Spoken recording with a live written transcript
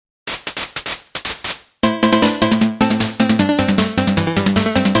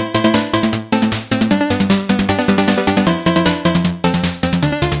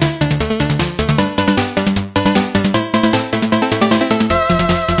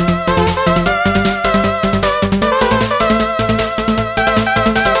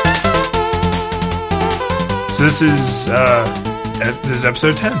this is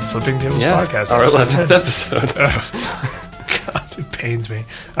episode 10, Flipping Tables Podcast. Our 11th episode. God, it pains me.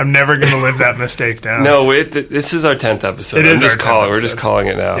 I'm never going to live that mistake down. No, this is our 10th episode. It is our 10th episode. We're just calling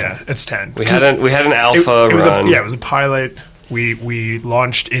it now. Yeah, it's 10. We had an alpha run. It was a pilot. We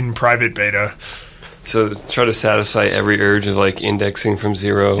launched in private beta. So try to satisfy every urge of like indexing from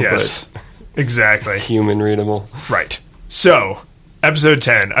zero. Yes, but exactly. Human readable. Right. So, episode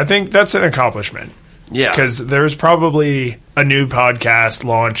 10. I think that's an accomplishment. Yeah. Because there's probably a new podcast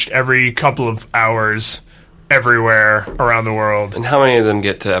launched every couple of hours everywhere around the world. And how many of them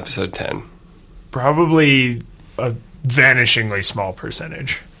get to episode 10? Probably a vanishingly small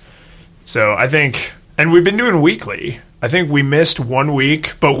percentage. So I think, and we've been doing weekly. I think we missed 1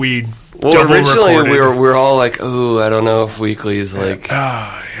 week, but we originally recorded. we were all like, "Oh, I don't know if weekly is like,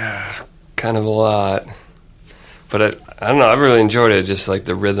 yeah, it's kind of a lot." But I don't know. I've really enjoyed it. Just like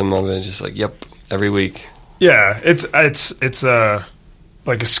the rhythm of it. Just like, yep, every week. Yeah, it's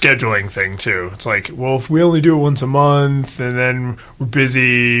like a scheduling thing too. It's like, well, if we only do it once a month and then we're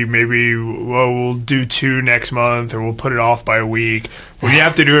busy, maybe we'll do 2 next month or we'll put it off by a week. When you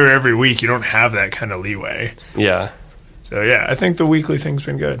have to do it every week, you don't have that kind of leeway. Yeah. So yeah, I think the weekly thing's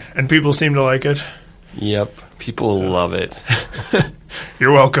been good. And people seem to like it. Yep. People love it.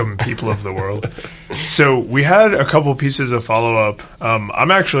 You're welcome, people of the world. So we had a couple pieces of follow-up.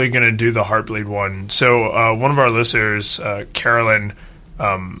 I'm actually going to do the Heartbleed one. So one of our listeners, Carolyn,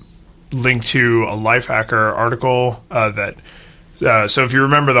 linked to a Lifehacker article that... so if you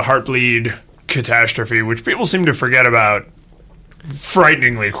remember the Heartbleed catastrophe, which people seem to forget about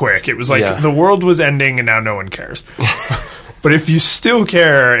frighteningly quick. It was like the world was ending and now no one cares. But if you still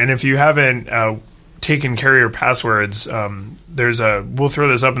care and if you haven't... taken carrier passwords, we'll throw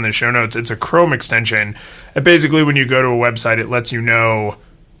this up in the show notes. It's a Chrome extension. And basically when you go to a website, it lets you know,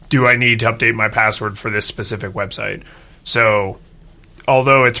 do I need to update my password for this specific website? So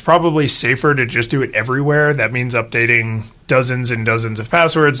although it's probably safer to just do it everywhere, that means updating dozens and dozens of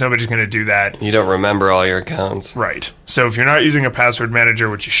passwords. Nobody's going to do that. You don't remember all your accounts. Right. So if you're not using a password manager,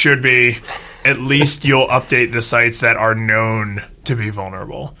 which you should be, at least you'll update the sites that are known to be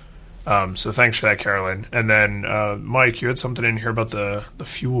vulnerable. So thanks for that, Carolyn. And then, Mike, you had something in here about the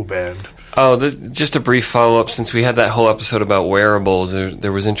fuel band. Oh, just a brief follow-up. Since we had that whole episode about wearables,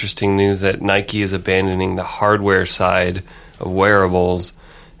 there was interesting news that Nike is abandoning the hardware side of wearables.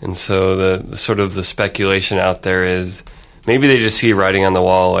 And so the sort of the speculation out there is maybe they just see writing on the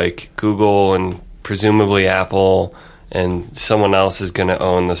wall like Google and presumably Apple and someone else is going to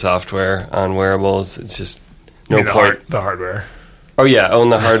own the software on wearables. It's just no point. The hardware. Oh, yeah, own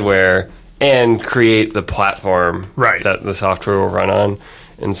the hardware and create the platform that the software will run on.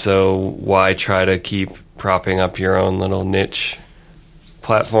 And so why try to keep propping up your own little niche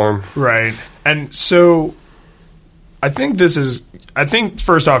platform? Right. And so I think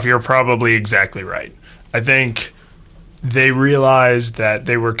first off, you're probably exactly right. I think they realized that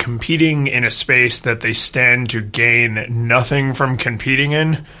they were competing in a space that they stand to gain nothing from competing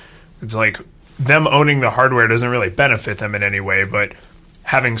in. It's like... them owning the hardware doesn't really benefit them in any way, but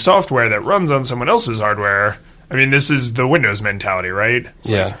having software that runs on someone else's hardware, I mean, this is the Windows mentality, right? It's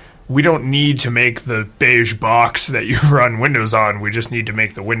like, we don't need to make the beige box that you run Windows on. We just need to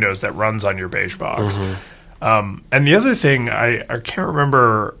make the Windows that runs on your beige box. Mm-hmm. And the other thing, I can't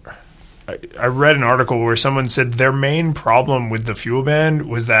remember, I read an article where someone said their main problem with the fuel band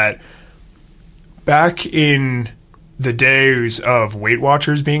was that back in... the days of Weight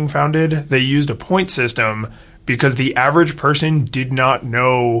Watchers being founded, they used a point system because the average person did not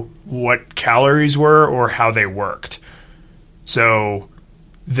know what calories were or how they worked. So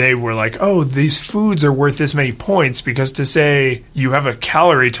they were like, oh, these foods are worth this many points, because to say you have a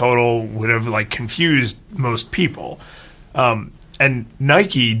calorie total would have like confused most people. And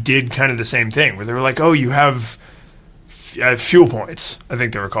Nike did kind of the same thing where they were like, oh, you have fuel points, I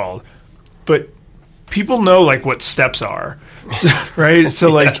think they were called. But people know like what steps are, right? So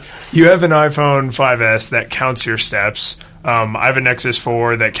like you have an iPhone 5S that counts your steps. I have a Nexus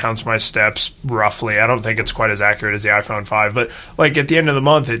 4 that counts my steps roughly. I don't think it's quite as accurate as the iPhone 5, but like at the end of the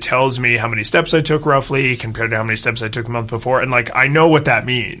month, it tells me how many steps I took roughly compared to how many steps I took the month before. And like, I know what that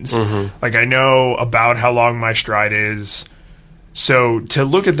means. Mm-hmm. Like I know about how long my stride is. So to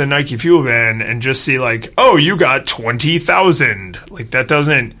look at the Nike Fuel Band and just see like, oh, you got 20,000, like that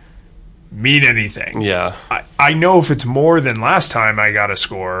doesn't mean anything. Yeah. I know if it's more than last time I got a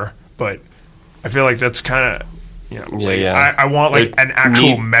score, but I feel like that's kind of, you know, I want like an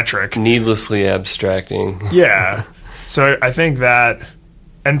actual metric. Needlessly abstracting. Yeah. So I think that,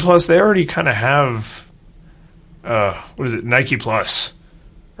 and plus they already kind of have, what is it, Nike Plus,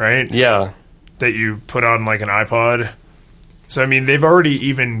 right? Yeah. that you put on like an iPod. So I mean, they've already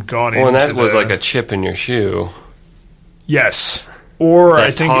even gone into and that was like a chip in your shoe. Yes. Or that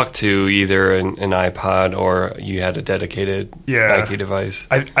I think talked to either an iPod or you had a dedicated Nike device.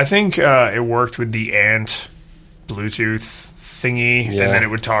 I think it worked with the Ant Bluetooth thingy, and then it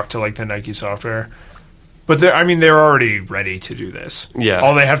would talk to like the Nike software. But they're already ready to do this. Yeah.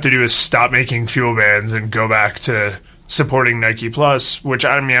 All they have to do is stop making fuel bands and go back to supporting Nike Plus, which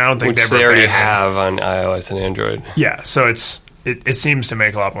I don't think they already have on iOS and Android. Yeah, so it seems to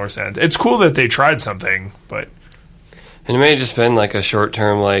make a lot more sense. It's cool that they tried something, but. And it may have just been like a short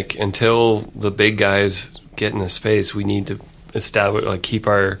term, like until the big guys get in the space, we need to establish, like keep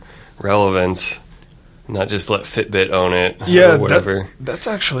our relevance, not just let Fitbit own it or whatever. That's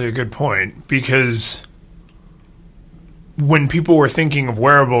actually a good point, because when people were thinking of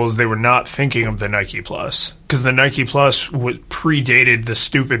wearables, they were not thinking of the Nike Plus, because the Nike Plus predated the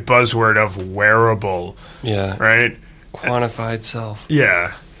stupid buzzword of wearable. Yeah. Right? Quantified self.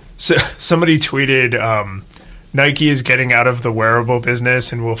 Yeah. So somebody tweeted, Nike is getting out of the wearable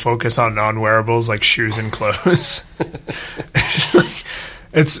business and will focus on non-wearables like shoes and clothes.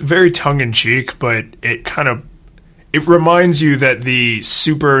 It's very tongue-in-cheek, but it reminds you that the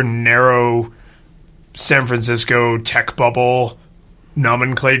super narrow San Francisco tech bubble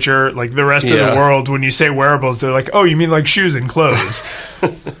nomenclature, like the rest of the world, when you say wearables, they're like, oh, you mean like shoes and clothes.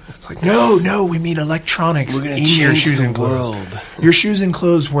 It's like, no, we mean electronics in your shoes and clothes. Your shoes and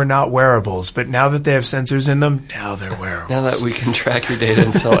clothes were not wearables, but now that they have sensors in them, now they're wearables. Now that we can track your data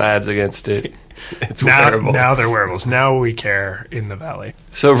and sell ads against it, it's wearable. Now they're wearables. Now we care in the Valley.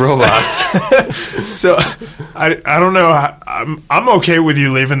 So robots. So I don't know. I'm okay with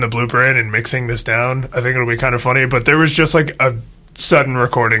you leaving the blooper in and mixing this down. I think it'll be kind of funny, but there was just like a sudden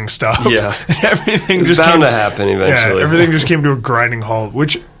recording stop. Yeah. Everything it's just bound to happen eventually. Yeah, everything just came to a grinding halt,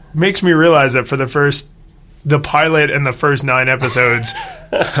 which makes me realize that for the pilot and the first 9 episodes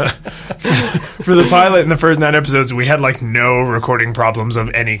for the pilot and the first 9 episodes, we had like no recording problems of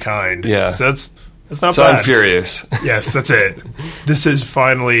any kind. Yeah. So that's not so bad. I'm furious. Yes, that's it. This has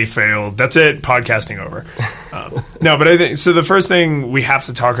finally failed. That's it. Podcasting over. No, but I think so. The first thing we have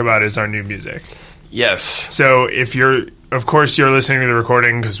to talk about is our new music. Yes. So of course you're listening to the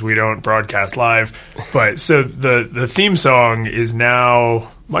recording because we don't broadcast live. But so the theme song is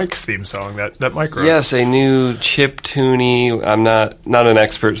now Mike's theme song that Mike wrote. Yes, a new chiptune-y. I'm not an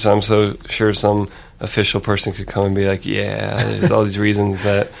expert, so I'm so sure some official person could come and be like, yeah, there's all these reasons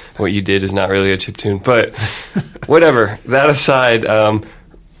that what you did is not really a chiptune. But whatever. That aside,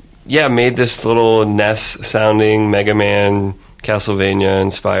 made this little NES-sounding Mega Man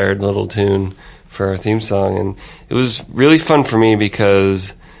Castlevania-inspired little tune for our theme song. And it was really fun for me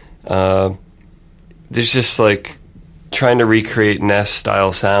because there's just like trying to recreate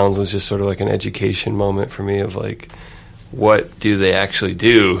NES-style sounds was just sort of like an education moment for me of like, what do they actually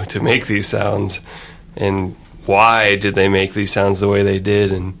do to make these sounds? And why did they make these sounds the way they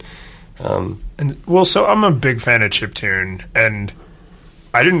did? And so I'm a big fan of chiptune, and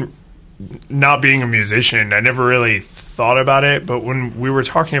not being a musician, I never really thought about it, but when we were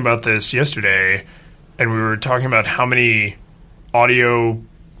talking about this yesterday, and we were talking about how many audio,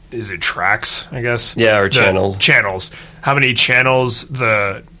 is it tracks, I guess? Yeah, or channels. Channels. How many channels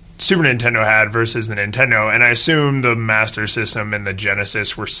the Super Nintendo had versus the Nintendo, and I assume the Master System and the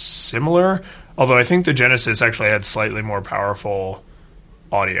Genesis were similar, although I think the Genesis actually had slightly more powerful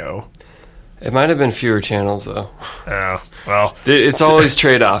audio. It might have been fewer channels, though. Oh, well. It's always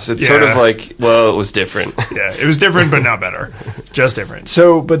trade-offs. It's sort of like, well, it was different. Yeah, it was different, but not better. Just different.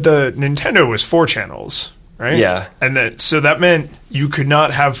 So, but the Nintendo was 4 channels, right? Yeah. And so that meant you could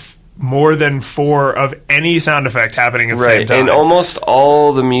not have more than 4 of any sound effect happening at the same time. And almost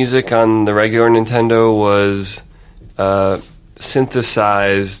all the music on the regular Nintendo was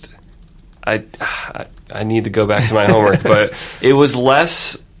synthesized. I need to go back to my homework, but it was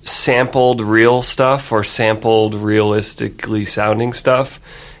less sampled real stuff or sampled realistically sounding stuff,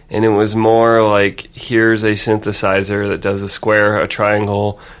 and it was more like, here's a synthesizer that does a square, a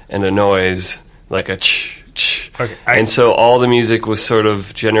triangle, and a noise, like a ch. Okay, and so all the music was sort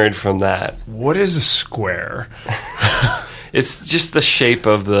of generated from that. What is a square? It's just the shape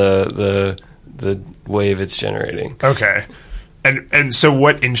of the wave it's generating. Okay. And so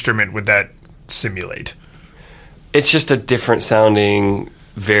what instrument would that simulate? It's just a different sounding,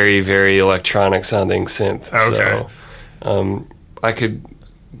 very, very electronic sounding synth. Okay. So I could,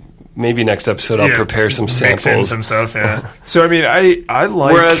 maybe next episode I'll prepare some samples. Mix in some stuff, yeah. So, I mean, I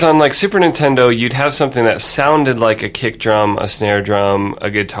like... Whereas on like Super Nintendo, you'd have something that sounded like a kick drum, a snare drum, a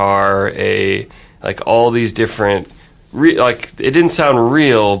guitar, like all these different like it didn't sound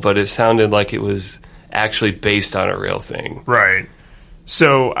real, but it sounded like it was actually based on a real thing. Right.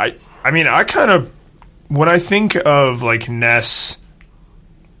 So I mean, I kind of, when I think of like NES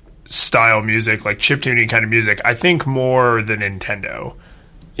style music, like chiptune kind of music, I think more the Nintendo.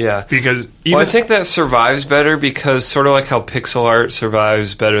 Yeah. Because I think that survives better because sort of like how pixel art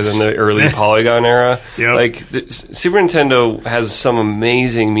survives better than the early Polygon era. Yep. Like Super Nintendo has some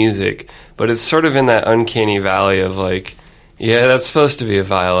amazing music, but it's sort of in that uncanny valley of like, yeah, that's supposed to be a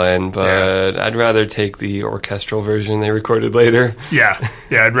violin, but I'd rather take the orchestral version they recorded later. Yeah,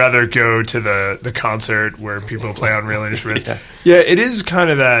 I'd rather go to the concert where people play on real instruments. Yeah, it is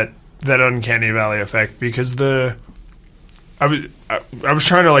kind of that uncanny valley effect because I was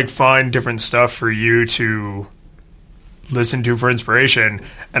trying to like find different stuff for you to listen to for inspiration,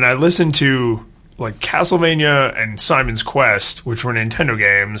 and I listened to like Castlevania and Simon's Quest, which were Nintendo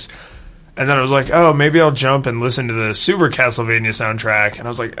games. And then I was like, oh, maybe I'll jump and listen to the Super Castlevania soundtrack. And I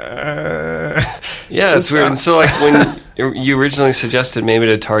was like, yeah, it's weird. And so, like, when you originally suggested maybe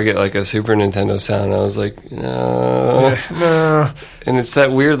to target, like, a Super Nintendo sound, I was like, no. No. And it's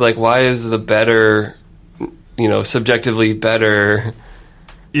that weird, like, why is the better, subjectively better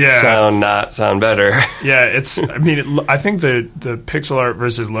sound not sound better? Yeah, I think the pixel art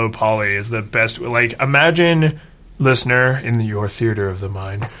versus low poly is the best. Like, imagine, listener, in your theater of the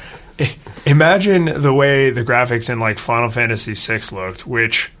mind, imagine the way the graphics in like Final Fantasy VI looked,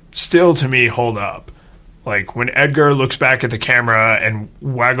 which still to me hold up. Like when Edgar looks back at the camera and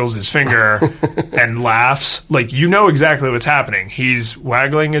waggles his finger and laughs, like you know exactly what's happening. He's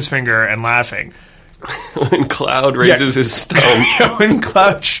waggling his finger and laughing. When Cloud raises his stump. When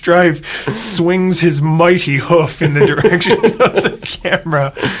Cloud Strife swings his mighty hoof in the direction of the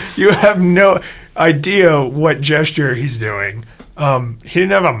camera, you have no idea what gesture he's doing. He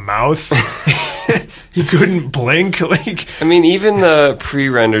didn't have a mouth. He couldn't blink. Like, I mean, even the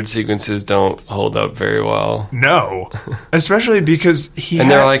pre-rendered sequences don't hold up very well. No, especially because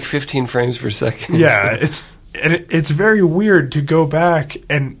they're like 15 frames per second. Yeah, it's very weird to go back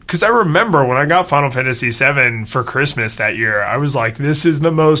and because I remember when I got Final Fantasy VII for Christmas that year, I was like, "This is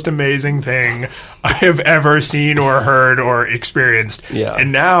the most amazing thing I have ever seen or heard or experienced." Yeah,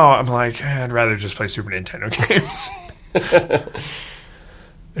 and now I'm like, I'd rather just play Super Nintendo games.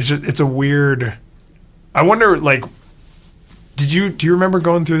 It's a weird. I wonder, like, do you remember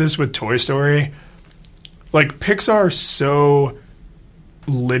going through this with Toy Story? Like, Pixar so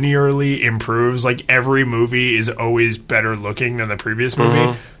linearly improves. Like, every movie is always better looking than the previous movie.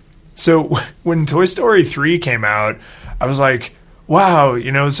 Mm-hmm. So when Toy Story 3 came out, I was like, wow,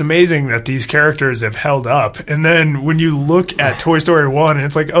 it's amazing that these characters have held up. And then when you look at Toy Story 1,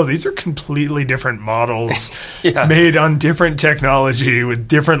 it's like, oh, these are completely different models made on different technology with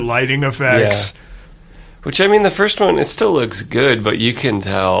different lighting effects. Yeah. Which, I mean, the first one, it still looks good, but you can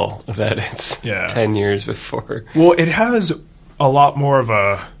tell that it's 10 years before. Well, it has a lot more of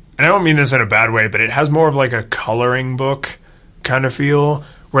a, and I don't mean this in a bad way, but it has more of like a coloring book kind of feel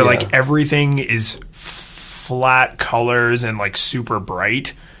where like everything is flat colors and like super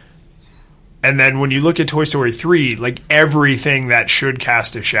bright. And then when you look at Toy Story 3, like everything that should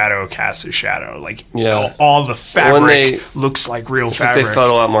cast a shadow casts a shadow. Like all the fabric looks like real fabric. They felt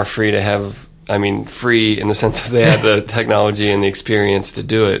a lot more free to have, free in the sense that they had the technology and the experience to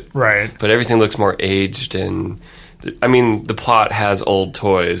do it. Right. But everything looks more aged and, the plot has old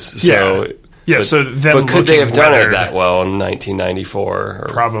toys. So so them but could they have done it that well in 1994? Or,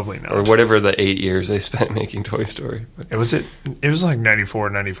 probably not. Or whatever the 8 years they spent making Toy Story. It was like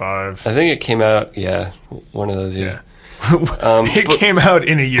 94, 95. I think it came out, one of those years. Yeah. It came out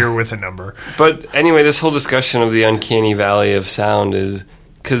in a year with a number. But anyway, this whole discussion of the uncanny valley of sound is...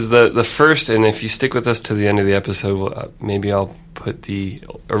 Because the first, and if you stick with us to the end of the episode, maybe I'll put the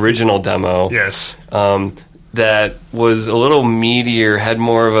original demo. Yes. That was a little meatier, had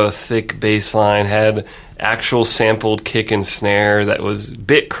more of a thick bass line, had actual sampled kick and snare that was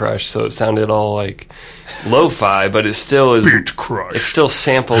bit crushed, so it sounded all like lo-fi, but it still is bit crushed. It's still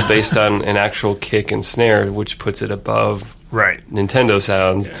sampled based on an actual kick and snare, which puts it above Nintendo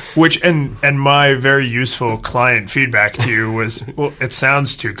sounds. Yeah. Which and my very useful client feedback to you was, well, it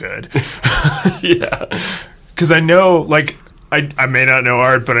sounds too good. Yeah. Because I know, like, I may not know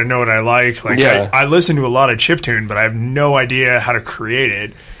art, but I know what I like. Like, I listen to a lot of chiptune, but I have no idea how to create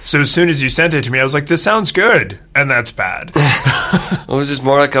it. So as soon as you sent it to me, I was like, this sounds good, and that's bad. It was just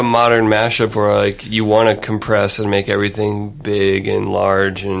more like a modern mashup where, like, you want to compress and make everything big and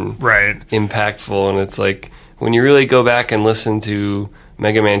large and impactful, and it's like, when you really go back and listen to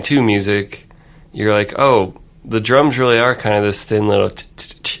Mega Man 2 music, you're like, oh, the drums really are kind of this thin little...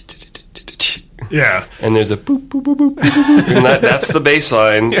 Yeah. And there's a boop, boop, boop, boop, boop, boop. And that's the bass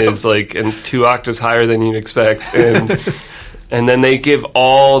line is like and 2 octaves higher than you'd expect. And then they give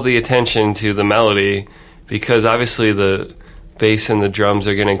all the attention to the melody because obviously the bass and the drums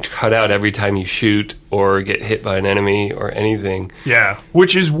are going to cut out every time you shoot or get hit by an enemy or anything. Yeah,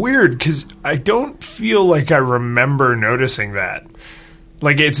 which is weird because I don't feel like I remember noticing that.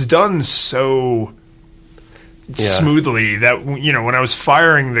 Like, it's done so smoothly that, you know, when I was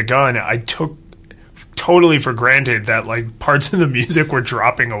firing the gun, I took totally for granted that, like, parts of the music were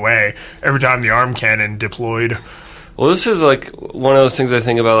dropping away every time the arm cannon deployed. Well, this is, like, one of those things I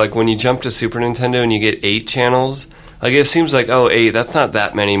think about, like, when you jump to Super Nintendo and you get 8 channels. Like, it seems like, 8, that's not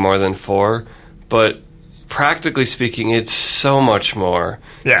that many more than 4. But practically speaking, it's so much more.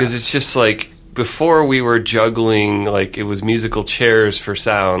 Yeah. Because it's just, like, before we were juggling, like, it was musical chairs for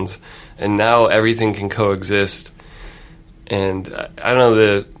sounds. And now everything can coexist. And, I don't know,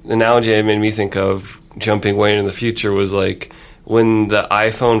 the analogy it made me think of jumping way into the future was, like, when the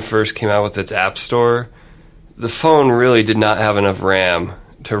iPhone first came out with its App Store, the phone really did not have enough RAM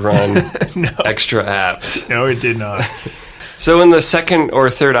to run extra apps. No, it did not. So when the second or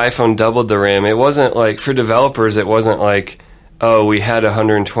third iPhone doubled the RAM, it wasn't like, for developers, it wasn't like, oh, we had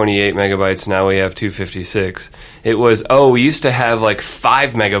 128 megabytes, now we have 256. It was, oh, we used to have like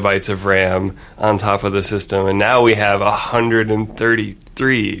 5 megabytes of RAM on top of the system, and now we have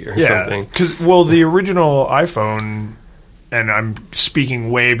 133 or something. Because, well, the original iPhone, and I'm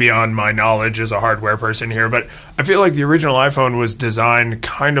speaking way beyond my knowledge as a hardware person here, but I feel like the original iPhone was designed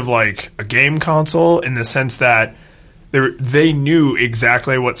kind of like a game console in the sense that they knew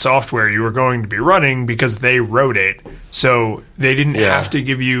exactly what software you were going to be running because they wrote it. So they didn't have to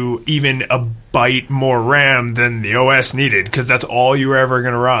give you even a byte more RAM than the OS needed because that's all you were ever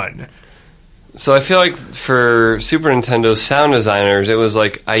going to run. So I feel like for Super Nintendo sound designers, it was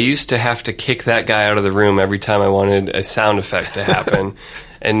like I used to have to kick that guy out of the room every time I wanted a sound effect to happen.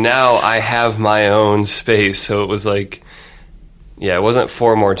 And now I have my own space. So it was like, yeah, it wasn't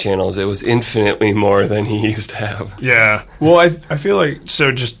 4 more channels. It was infinitely more than he used to have. Yeah. Well, I feel like,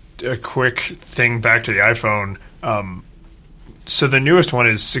 so just a quick thing back to the iPhone. So the newest one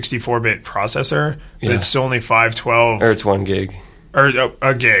is 64-bit processor, but it's only 512. Or it's 1 gig. Or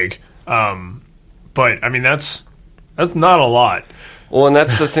a gig. But I mean that's not a lot. Well, and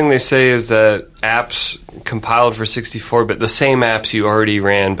that's the thing they say is that apps compiled for 64-bit, the same apps you already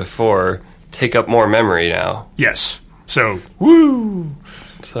ran before, take up more memory now. Yes. So, woo!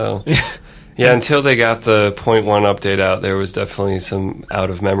 So, yeah, until they got the 0.1 update out, there was definitely some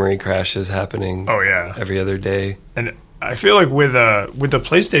out-of-memory crashes happening every other day. And I feel like with the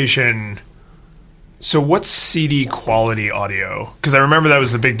PlayStation... So what's CD quality audio? Because I remember that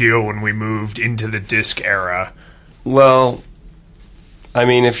was the big deal when we moved into the disc era. Well, I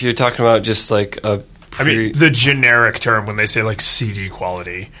mean, if you're talking about just like a... I mean, the generic term when they say like CD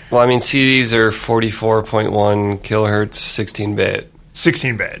quality. Well, I mean, CDs are 44.1 kilohertz, 16-bit.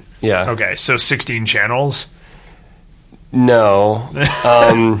 16-bit? Yeah. Okay, so 16 channels? No.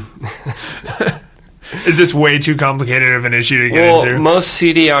 Is this way too complicated of an issue to get into? Most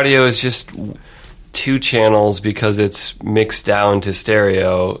CD audio is just 2 channels because it's mixed down to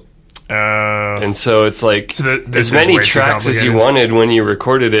stereo. And so it's like as many tracks as you wanted when you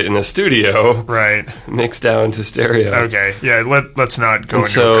recorded it in a studio. Right. Mixed down to stereo. Okay. Yeah, let's not go into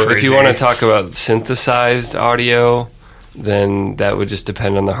so crazy. If you want to talk about synthesized audio, then that would just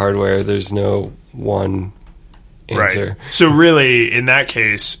depend on the hardware. There's no one answer. Right. So really, in that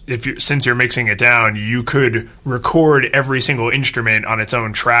case, since you're mixing it down, you could record every single instrument on its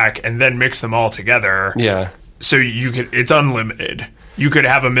own track and then mix them all together. Yeah. So it's unlimited. You could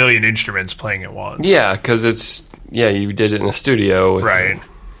have 1 million instruments playing at once. Yeah, because you did it in a studio. Right.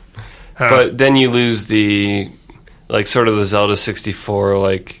 But then you lose the, like, sort of the Zelda 64,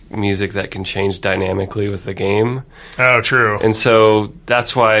 like, music that can change dynamically with the game. Oh, true. And so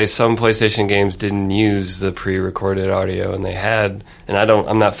that's why some PlayStation games didn't use the pre-recorded audio, and they had, and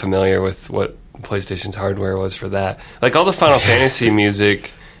I'm not familiar with what PlayStation's hardware was for that. Like, all the Final Fantasy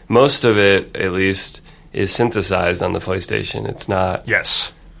music, most of it, at least, is synthesized on the PlayStation. It's not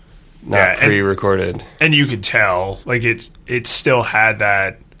pre-recorded. And you could tell, like, it still had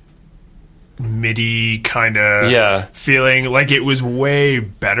that MIDI kind of feeling. Like, it was way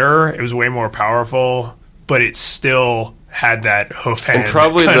better. It was way more powerful, but it still had that hoof hand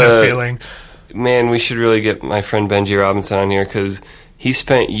kind of feeling. Man, we should really get my friend Benji Robinson on here because he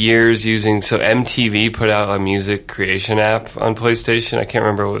spent years using... So MTV put out a music creation app on PlayStation. I can't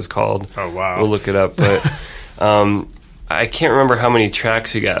remember what it was called. Oh, wow. We'll look it up. But I can't remember how many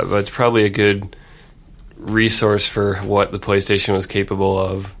tracks you got, but it's probably a good resource for what the PlayStation was capable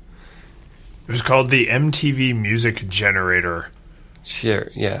of. It was called the MTV Music Generator. Sure.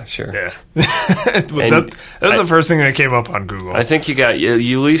 Yeah. Sure. Yeah. that was the first thing that came up on Google. I think you at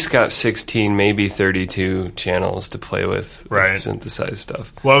least got 16, maybe 32 channels to play with. Right. Synthesized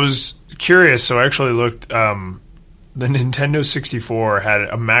stuff. Well, I was curious, so I actually looked. The Nintendo 64 had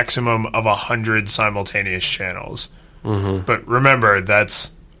a maximum of 100 simultaneous channels. Mm-hmm. But remember,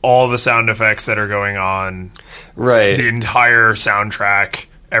 that's all the sound effects that are going on. Right. The entire soundtrack,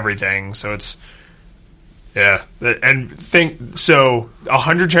 everything. So it's... Yeah, and think so.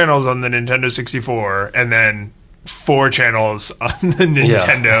 100 channels on the Nintendo 64, and then 4 channels on the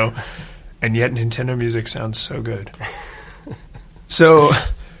Nintendo, and yet Nintendo music sounds so good. So,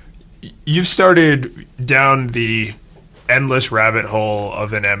 you've started down the endless rabbit hole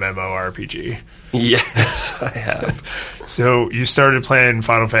of an MMORPG. Yes, I have. So, you started playing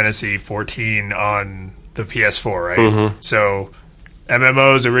Final Fantasy 14 on the PS4, right? Mm-hmm. So.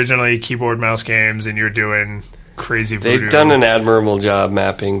 MMOs originally keyboard mouse games, and you're doing crazy voodoo. They've done an admirable job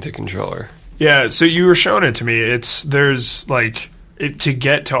mapping to controller. Yeah, so you were showing it to me. There's to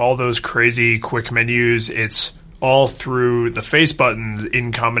get to all those crazy quick menus. It's all through the face buttons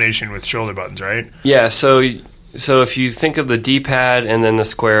in combination with shoulder buttons, right? Yeah. So if you think of the D-pad and then the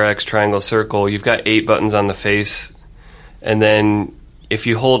square, X, triangle, circle, you've got 8 buttons on the face, and then if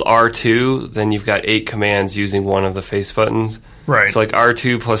you hold R2, then you've got 8 commands using one of the face buttons. Right. So like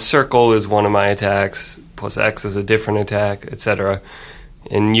R2 plus circle is one of my attacks, plus X is a different attack, etc.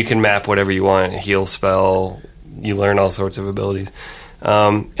 And you can map whatever you want, heal spell, you learn all sorts of abilities.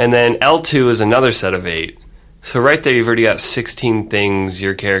 And then L2 is another set of 8. So right there you've already got 16 things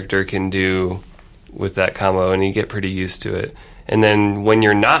your character can do with that combo, and you get pretty used to it. And then when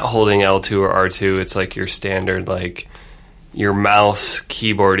you're not holding L2 or R2, it's like your standard, like your mouse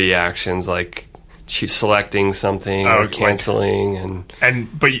keyboardy actions, like selecting something or canceling,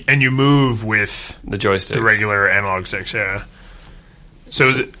 and you move with the joysticks, the regular analog sticks. Yeah. So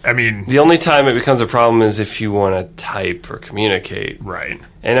is it, I mean, the only time it becomes a problem is if you want to type or communicate, right?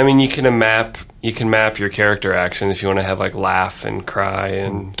 And I mean, you can map your character action if you want to have like laugh and cry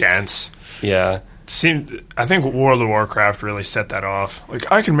and dance. Yeah. I think World of Warcraft really set that off.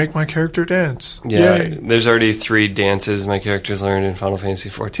 Like, I can make my character dance. Yeah, Yay. There's already 3 dances my characters learned in Final Fantasy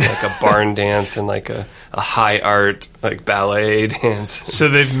XIV, like a barn dance and like a high art, like ballet dance. So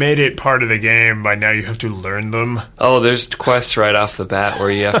they've made it part of the game, by now you have to learn them. Oh, there's quests right off the bat where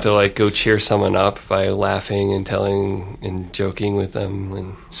you have to like go cheer someone up by laughing and telling and joking with them.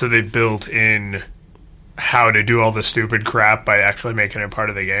 And so they built in how to do all the stupid crap by actually making it part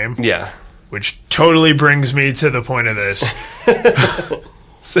of the game? Yeah. Which totally brings me to the point of this.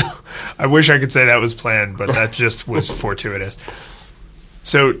 So I wish I could say that was planned, but that just was fortuitous.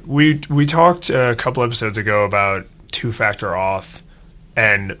 So we talked a couple episodes ago about two-factor auth,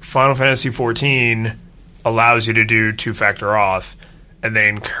 and Final Fantasy XIV allows you to do two-factor auth, and they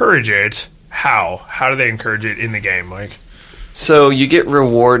encourage it. How? How do they encourage it in the game, Mike? So you get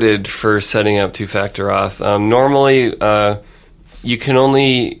rewarded for setting up two-factor auth. Normally, you can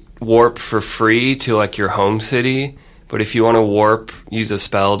only warp for free to like your home city, but if you want to warp, use a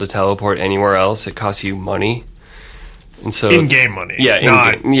spell to teleport anywhere else, it costs you money. And so in-game money. Yeah,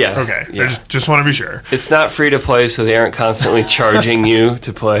 in-game. Yeah. Okay. Yeah. I just want to be sure. It's not free to play, so they aren't constantly charging you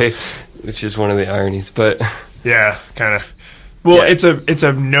to play, which is one of the ironies. But yeah, kind of. Well, yeah. It's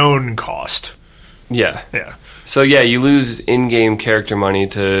a known cost. Yeah. Yeah. So yeah, you lose in-game character money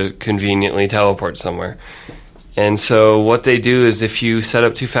to conveniently teleport somewhere. And so what they do is if you set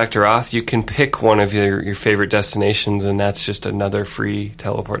up two-factor auth, you can pick one of your favorite destinations, and that's just another free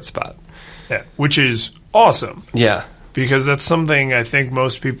teleport spot. Yeah, which is awesome. Yeah. Because that's something I think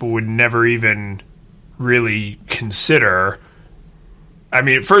most people would never even really consider. I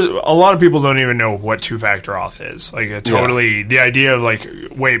mean, for a lot of people don't even know what two-factor auth is. Like, the idea of like,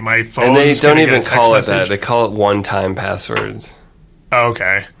 wait, my phone. And they don't even call it that. They call it one-time passwords. Oh,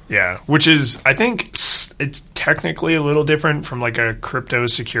 okay. Yeah, which is, I think it's technically a little different from like a crypto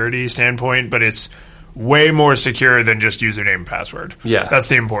security standpoint, but it's way more secure than just username and password. Yeah. That's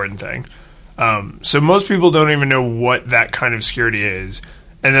the important thing. So most people don't even know what that kind of security is.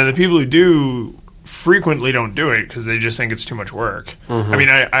 And then the people who do frequently don't do it because they just think it's too much work. Mm-hmm. I mean,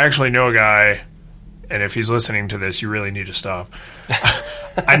 I actually know a guy, and if he's listening to this, you really need to stop.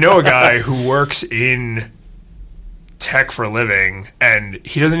 I know a guy who works in tech for a living, and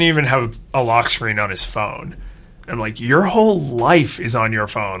he doesn't even have a lock screen on his phone. I'm like, your whole life is on your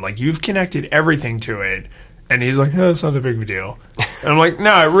phone. Like, you've connected everything to it. And he's like, oh, it's not a big deal. And I'm like,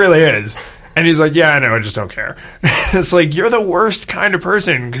 no, it really is. And he's like, yeah, I know, I just don't care. It's like, you're the worst kind of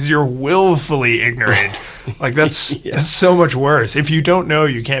person because you're willfully ignorant. Like, that's so much worse. If you don't know,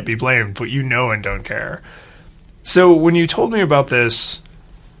 you can't be blamed, but you know and don't care. So when you told me about this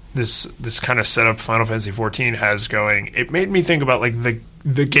kind of setup Final Fantasy XIV has going, it made me think about like the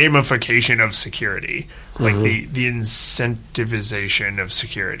gamification of security, like the incentivization of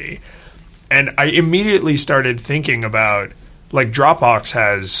security. And I immediately started thinking about, like, Dropbox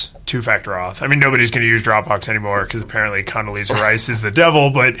has two-factor auth. I mean, nobody's going to use Dropbox anymore because apparently Condoleezza Rice is the devil,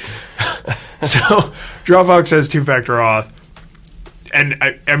 but so Dropbox has two-factor auth. And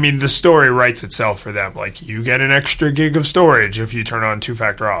I mean, the story writes itself for them. Like, you get an extra gig of storage if you turn on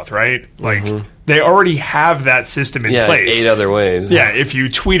two-factor auth, right? Like, they already have that system in place. 8 other ways. Yeah, if you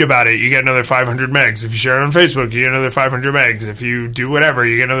tweet about it, you get another 500 megs. If you share it on Facebook, you get another 500 megs. If you do whatever,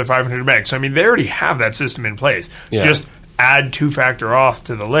 you get another 500 megs. So, I mean, they already have that system in place. Yeah. Just add two-factor auth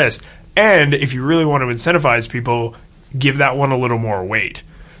to the list. And if you really want to incentivize people, give that one a little more weight.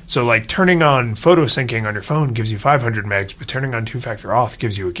 So, like, turning on photo syncing on your phone gives you 500 megs, but turning on two-factor auth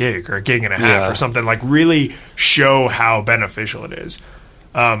gives you a gig or a gig and a half or something. Like, really show how beneficial it is.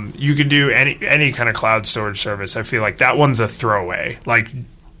 You could do any kind of cloud storage service. I feel like that one's a throwaway. Like,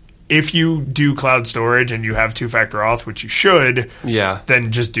 if you do cloud storage and you have two-factor auth, which you should,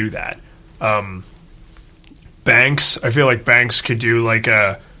 then just do that. Banks, I feel like banks could do, like,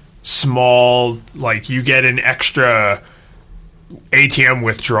 a small, like, you get an extra ATM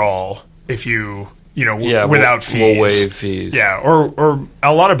withdrawal if you without fees. We'll waive fees. Yeah, or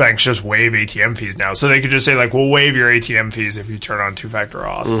a lot of banks just waive ATM fees now. So they could just say, like, we'll waive your ATM fees if you turn on two-factor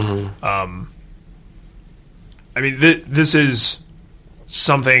auth. I mean, this is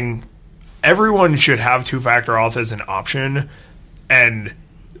something everyone should have two-factor auth as an option, and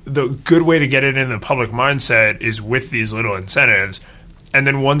the good way to get it in the public mindset is with these little incentives. And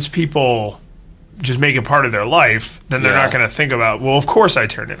then once people just make it part of their life, then they're not going to think about, well, of course I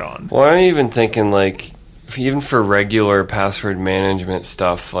turn it on. Well, I'm even thinking, like, even for regular password management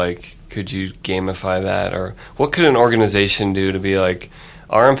stuff, like, could you gamify that? Or what could an organization do to be like,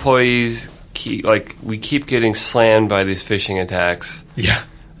 our employees we keep getting slammed by these phishing attacks. Yeah.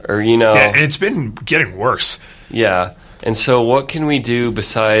 Or, Yeah, it's been getting worse. Yeah. And so what can we do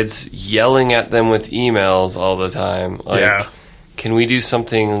besides yelling at them with emails all the time? Like, can we do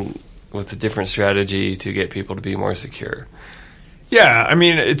something with a different strategy to get people to be more secure? Yeah, I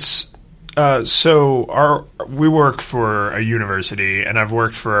mean, it's we work for a university, and I've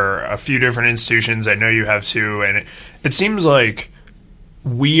worked for a few different institutions. I know you have too, and it seems like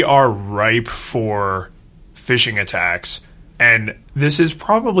we are ripe for phishing attacks. And this is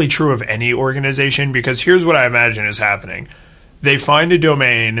probably true of any organization, because here's what I imagine is happening. They find a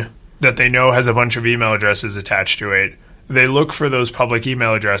domain that they know has a bunch of email addresses attached to it. They look for those public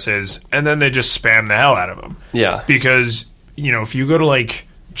email addresses, and then they just spam the hell out of them. Yeah. Because, if you go to, like,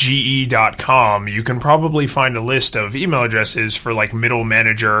 ge.com, you can probably find a list of email addresses for, like, middle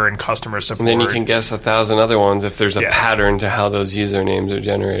manager and customer support. And then you can guess 1,000 other ones if there's a pattern to how those usernames are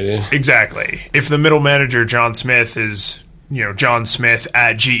generated. Exactly. If the middle manager, John Smith, is, John Smith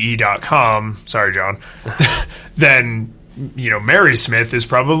at ge.com, sorry, John, then Mary Smith is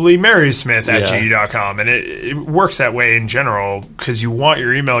probably Mary Smith at ge.com. And it works that way in general because you want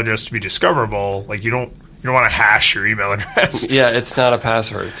your email address to be discoverable. Like, you don't want to hash your email address. Yeah, it's not a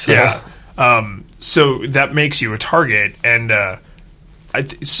password. So. Yeah. So that makes you a target. And I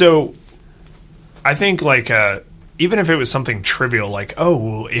think, like, even if it was something trivial, like,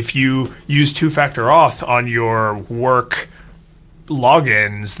 if you use two-factor auth on your work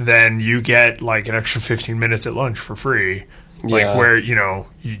logins, then you get, like, an extra 15 minutes at lunch for free. Like, where,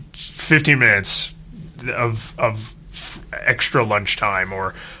 15 minutes of extra lunch time,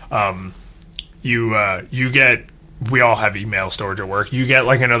 or you get, we all have email storage at work, you get,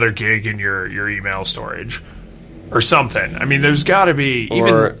 like, another gig in your email storage or something. I mean, there's got to be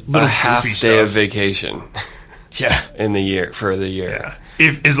even or little a half goofy day stuff. of vacation. Yeah. In the year, for the year.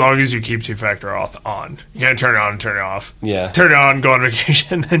 Yeah. As long as you keep two-factor auth on. You can't turn it on and turn it off. Yeah. Turn it on, go on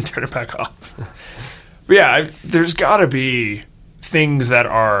vacation, then turn it back off. But yeah, there's got to be things that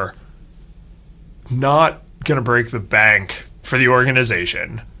are not going to break the bank for the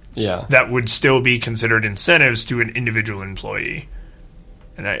organization. Yeah. That would still be considered incentives to an individual employee.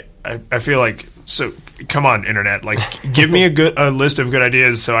 And I feel like, so come on, internet, like, give me a list of good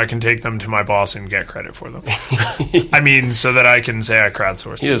ideas so I can take them to my boss and get credit for them. I mean, so that I can say I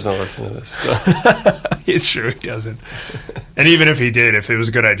crowdsourced them. He doesn't listen to this. So. It's true, he doesn't. And even if he did, if it was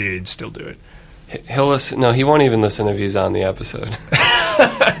a good idea, he'd still do it. He'll listen. No, he won't even listen if he's on the episode.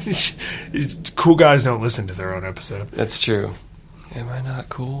 Cool guys don't listen to their own episode. That's true. Am I not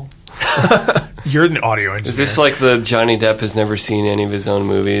cool? You're an audio engineer. Is this like the Johnny Depp has never seen any of his own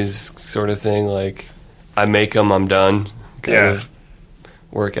movies sort of thing? Like, I make them, I'm done kind of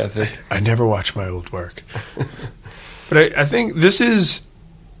work ethic? I never watch my old work. But I think this is...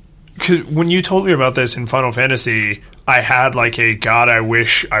 'cause when you told me about this in Final Fantasy, I had like a God, I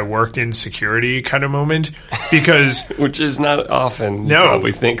wish I worked in security kind of moment. Because... Which is not often. No. You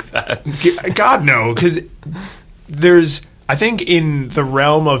probably think that. God, no. Because there's... I think in the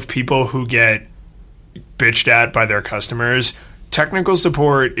realm of people who get bitched at by their customers, technical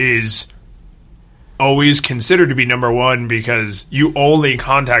support is always considered to be number one because you only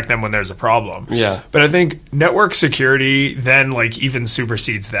contact them when there's a problem. Yeah. But I think network security then like even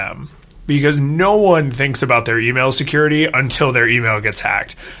supersedes them because no one thinks about their email security until their email gets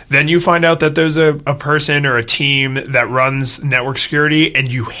hacked. Then you find out that there's a person or a team that runs network security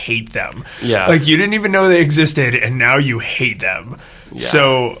and you hate them. Yeah. Like you didn't even know they existed and now you hate them. Yeah.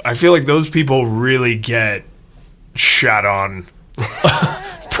 So I feel like those people really get shot on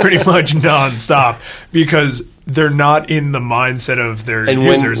pretty much nonstop because they're not in the mindset of their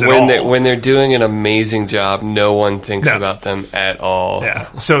users at all. When they're doing an amazing job, no one thinks about them at all.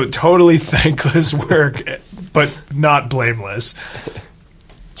 Yeah. So totally thankless work, but not blameless.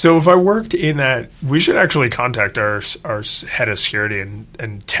 So if I worked in that, we should actually contact our head of security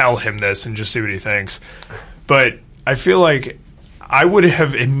and tell him this and just see what he thinks. But I feel like I would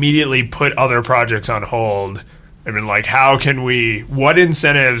have immediately put other projects on hold. I mean, like, what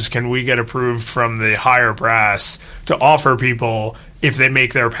incentives can we get approved from the higher brass to offer people if they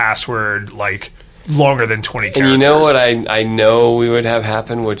make their password, like, longer than 20 characters? And you know what I know we would have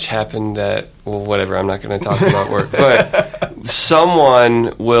happen, which happened at, well, whatever, I'm not going to talk about work, but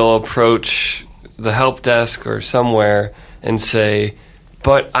someone will approach the help desk or somewhere and say,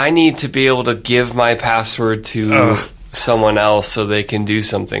 but I need to be able to give my password to someone else so they can do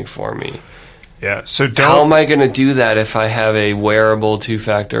something for me. Yeah, so how am I going to do that if I have a wearable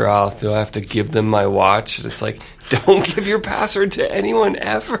two-factor auth? Do I have to give them my watch? It's like, don't give your password to anyone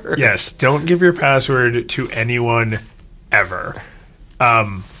ever. Yes, don't give your password to anyone ever.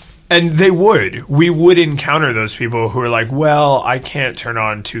 And we would encounter those people who are like, well, I can't turn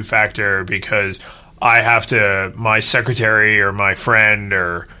on two-factor because I have to, my secretary or my friend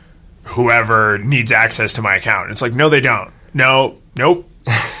or whoever needs access to my account. It's like, no, they don't. Nope.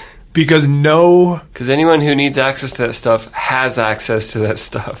 Because anyone who needs access to that stuff has access to that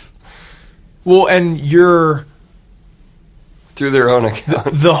stuff. Well, and through their own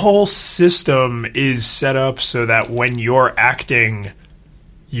account. The whole system is set up so that when you're acting,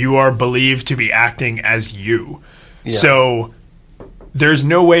 you are believed to be acting as you. Yeah. So there's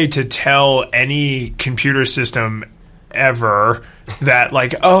no way to tell any computer system ever that,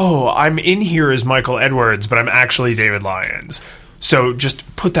 like, oh, I'm in here as Michael Edwards, but I'm actually David Lyons. So just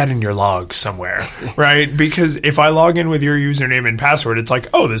put that in your log somewhere, right? Because if I log in with your username and password, it's like,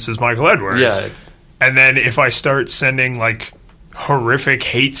 oh, this is Michael Edwards. Yeah. And then if I start sending like horrific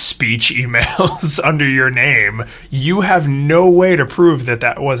hate speech emails under your name, you have no way to prove that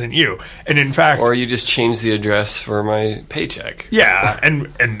that wasn't you. And in fact... Or you just change the address for my paycheck. Yeah,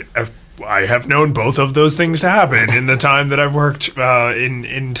 and I have known both of those things to happen in the time that I've worked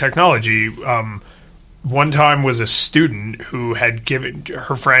in technology. One time was a student who had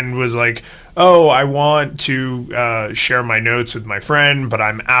her friend was like, oh, I want to share my notes with my friend, but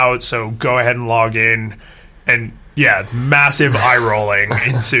I'm out, so go ahead and log in. And yeah, massive eye rolling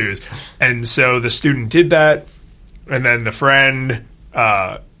ensues. And so the student did that, and then the friend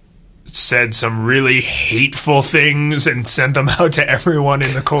said some really hateful things and sent them out to everyone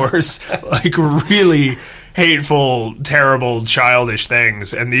in the course, like really hateful, terrible, childish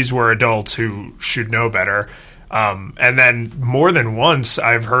things, and these were adults who should know better. And then more than once,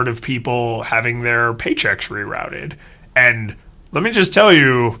 I've heard of people having their paychecks rerouted. And let me just tell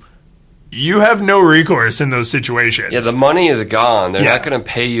you, you have no recourse in those situations. Yeah, the money is gone. They're not going to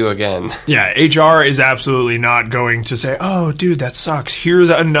pay you again. Yeah, HR is absolutely not going to say, oh, dude, that sucks. Here's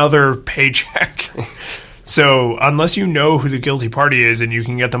another paycheck. So unless you know who the guilty party is and you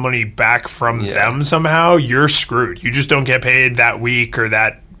can get the money back from them somehow, you're screwed. You just don't get paid that week or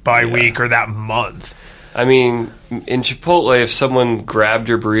that bi-week or that month. I mean, in Chipotle, if someone grabbed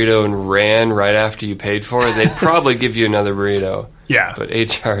your burrito and ran right after you paid for it, they'd probably give you another burrito. Yeah. But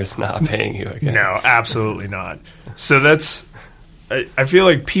HR is not paying you again. No, absolutely not. So that's... I feel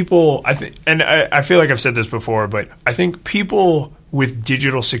like people... I feel like I've said this before, but I think people with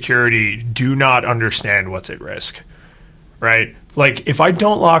digital security do not understand what's at risk, right? Like, if I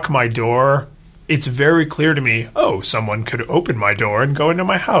don't lock my door, it's very clear to me, oh, someone could open my door and go into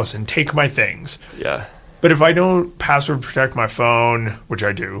my house and take my things. Yeah. But if I don't password protect my phone, which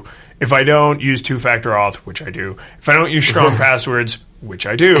I do, if I don't use two-factor auth, which I do, if I don't use strong passwords, which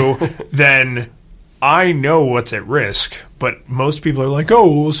I do, then I know what's at risk. But most people are like,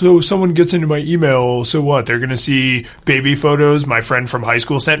 oh, well, so someone gets into my email, so what? They're going to see baby photos my friend from high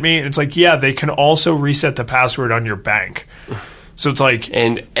school sent me? And it's like, yeah, they can also reset the password on your bank. So it's like...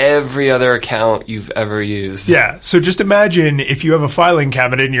 And every other account you've ever used. Yeah, so just imagine if you have a filing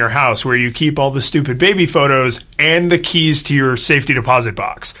cabinet in your house where you keep all the stupid baby photos and the keys to your safety deposit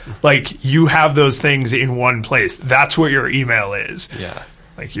box. Like, you have those things in one place. That's what your email is. Yeah.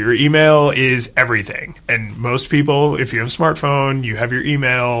 Like, your email is everything. And most people, if you have a smartphone, you have your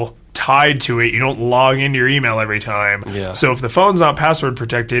email tied to it. You don't log into your email every time. Yeah. So if the phone's not password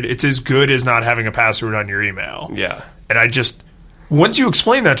protected, it's as good as not having a password on your email. Yeah. And I just... Once you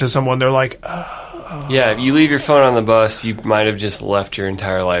explain that to someone, they're like, Yeah, if you leave your phone on the bus, you might have just left your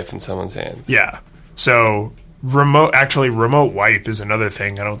entire life in someone's hands. yeah. So remote wipe is another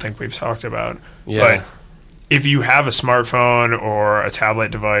thing I don't think we've talked about. Yeah. But if you have a smartphone or a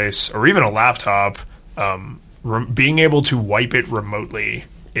tablet device or even a laptop, being able to wipe it remotely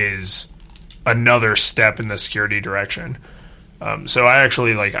is another step in the security direction. So I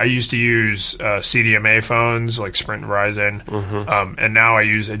actually, I used to use CDMA phones like Sprint and Verizon, and now I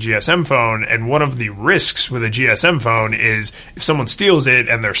use a GSM phone. And one of the risks with a GSM phone is if someone steals it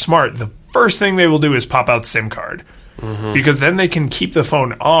and they're smart, the first thing they will do is pop out the SIM card. Because then they can keep the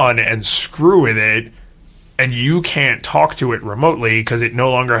phone on and screw with it, and you can't talk to it remotely because it no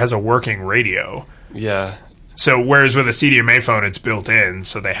longer has a working radio. Yeah. So whereas with a CDMA phone, it's built in,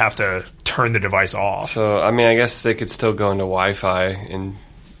 so they have to turn the device off. So, I mean, I guess they could still go into Wi-Fi and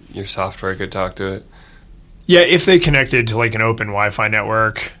your software could talk to it. Yeah, if they connected to an open Wi-Fi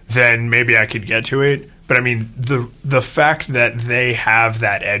network, then maybe I could get to it. But I mean, the fact that they have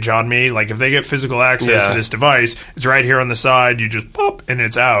that edge on me, if they get physical access to this device, it's right here on the side, you just pop and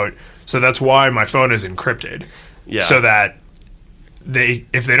it's out. So that's why my phone is encrypted. Yeah. So that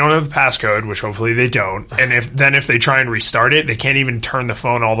if they don't have the passcode, which hopefully they don't, and if they try and restart it, they can't even turn the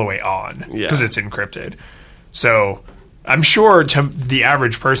phone all the way on because it's encrypted. So I'm sure to the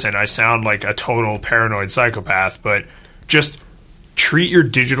average person I sound like a total paranoid psychopath, but just treat your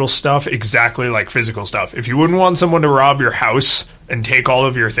digital stuff exactly like physical stuff. If you wouldn't want someone to rob your house and take all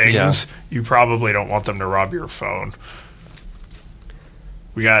of your things, you probably don't want them to rob your phone.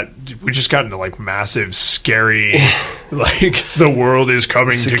 We just got into massive, scary, the world is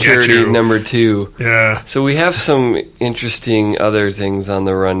coming Security to get you. number 2. Yeah. So we have some interesting other things on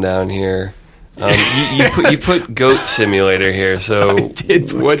the rundown here. You put Goat Simulator here. So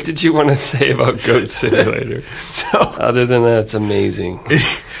what did you want to say about Goat Simulator? Other than that, it's amazing.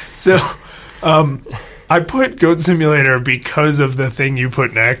 So, I put Goat Simulator because of the thing you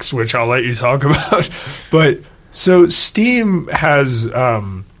put next, which I'll let you talk about, but. So Steam has,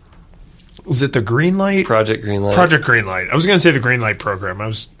 was it the Greenlight? Project Greenlight. Project Greenlight. I was going to say the Greenlight program. I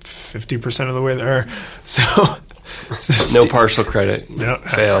was 50% of the way there. So no partial credit. No,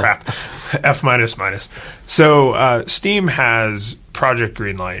 fail. Crap. F minus. So Steam has Project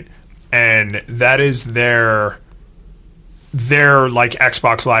Greenlight, and that is their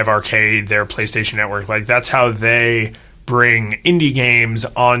Xbox Live Arcade, their PlayStation Network. That's how they bring indie games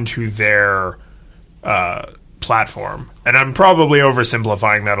onto their platform. And I'm probably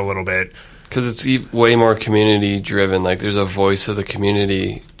oversimplifying that a little bit. Because it's way more community driven. There's a voice of the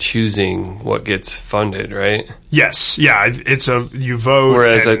community choosing what gets funded, right? Yes. Yeah. You vote.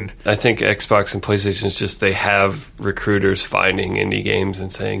 Whereas I think Xbox and PlayStation is just they have recruiters finding indie games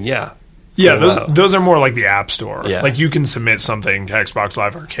and saying, yeah. Yeah, those are more like the App Store. Yeah. You can submit something to Xbox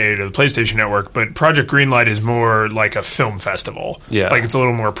Live Arcade or the PlayStation Network, but Project Greenlight is more like a film festival. Yeah. It's a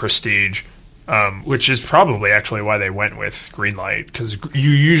little more prestige. Which is probably actually why they went with Greenlight, because you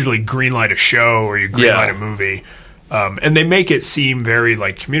usually greenlight a show or you greenlight a movie. And they make it seem very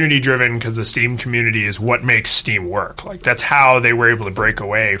community-driven because the Steam community is what makes Steam work. That's how they were able to break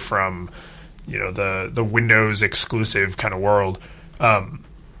away from, the Windows exclusive kind of world.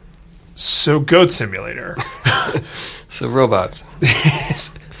 So Goat Simulator. So robots.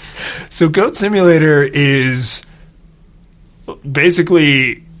 So Goat Simulator is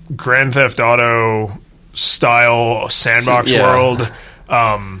basically Grand Theft Auto style sandbox world.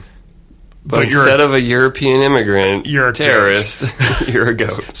 But instead of a European immigrant, you're a terrorist, you're a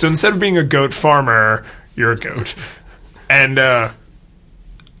goat. So instead of being a goat farmer, you're a goat. And I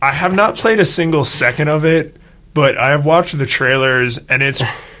have not played a single second of it, but I have watched the trailers, and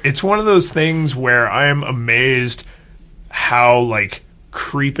it's one of those things where I am amazed how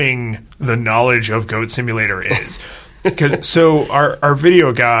creeping the knowledge of Goat Simulator is. So our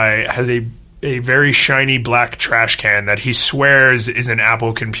video guy has a a very shiny black trash can that he swears is an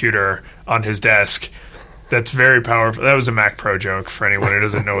Apple computer on his desk. That's very powerful. That was a Mac Pro joke for anyone who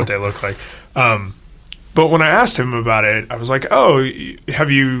doesn't know what they look like. But when I asked him about it, I was like, "Oh,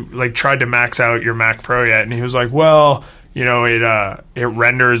 have you like tried to max out your Mac Pro yet?" And he was like, "Well, you know, it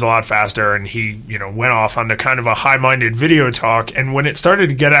renders a lot faster." And he, you know, went off onto kind of a high-minded video talk. And when it started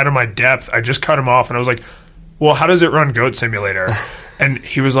to get out of my depth, I just cut him off, and I was like, "Well, how does it run Goat Simulator?" And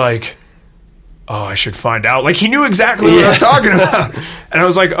he was like, "Oh, I should find out." Like, he knew exactly what I was talking about. And I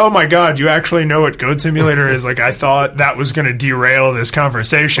was like, "Oh my God, you actually know what Goat Simulator is?" Like, I thought that was going to derail this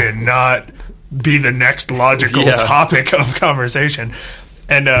conversation, not be the next logical topic of conversation.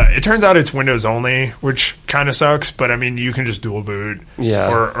 And it turns out it's Windows only, which kind of sucks, but I mean, you can just dual boot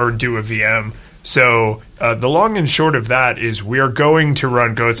or do a VM. So the long and short of that is we are going to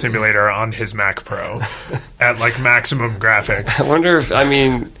run Goat Simulator on his Mac Pro at like maximum graphics. I wonder if, I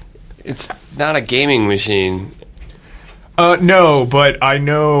mean, it's not a gaming machine. No, but I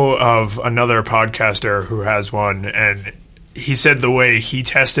know of another podcaster who has one, and he said the way he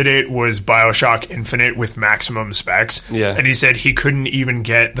tested it was BioShock Infinite with maximum specs. Yeah. And he said he couldn't even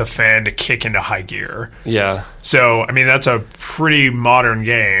get the fan to kick into high gear. Yeah. So, I mean, that's a pretty modern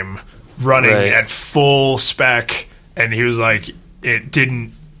game running at full spec. And he was like, it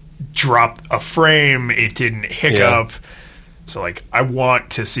didn't drop a frame. It didn't hiccup. So, like, I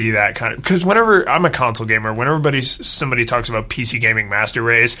want to see that kind of... Because whenever... I'm a console gamer. Whenever somebody talks about PC Gaming Master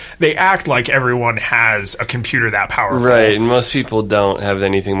Race, they act like everyone has a computer that powerful. Right, and most people don't have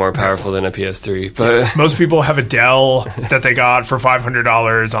anything more powerful than a PS3. But most people have a Dell that they got for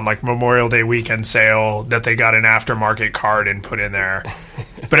 $500 on, like, Memorial Day weekend sale that they got an aftermarket card and put in there.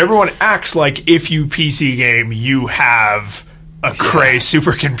 But everyone acts like if you PC game, you have a Cray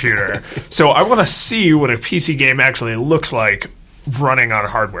supercomputer. So I want to see what a PC game actually looks like running on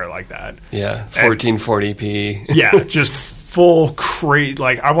hardware like that. Yeah, 1440p. Yeah, just full Cray.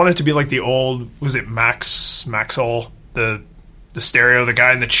 Like, I want it to be like the old, was it Maxell, the stereo, the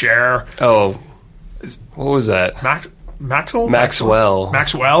guy in the chair. Oh, what was that? Maxwell?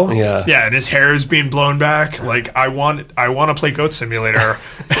 Maxwell? Yeah. Yeah, and his hair is being blown back. Like, I want to play Goat Simulator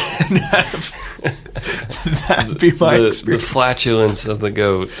and that'd be my experience. The flatulence of the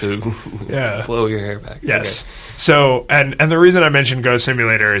goat to blow your hair back. Yes. Okay. So, and the reason I mentioned Goat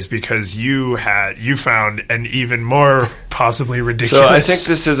Simulator is because you found an even more possibly ridiculous... So I think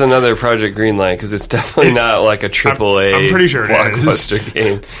this is another Project Greenlight, because it's definitely not like a AAA I'm pretty sure blockbuster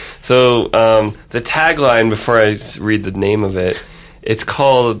game. So the tagline, before I read the name of it, it's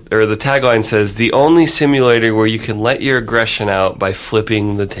called, or the tagline says, "The only simulator where you can let your aggression out by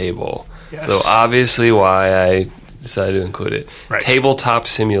flipping the table." Yes. So obviously why I decided to include it. Right. Tabletop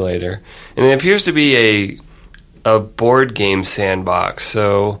simulator. And it appears to be a board game sandbox.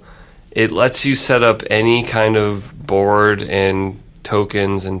 So it lets you set up any kind of board and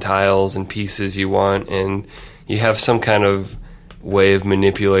tokens and tiles and pieces you want, and you have some kind of way of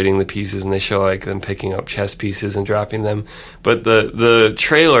manipulating the pieces, and they show like them picking up chess pieces and dropping them. But the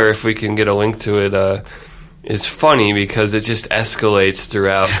trailer, if we can get a link to it, is funny because it just escalates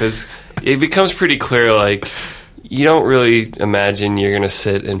throughout, because it becomes pretty clear, like, you don't really imagine you're going to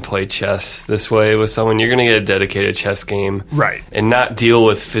sit and play chess this way with someone. You're going to get a dedicated chess game. Right. And not deal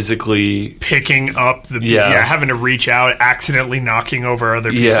with physically... picking up the... having to reach out, accidentally knocking over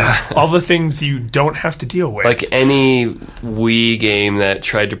other pieces. Yeah. All the things you don't have to deal with. Like any Wii game that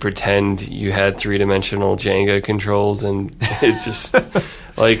tried to pretend you had three-dimensional Jenga controls, and it just...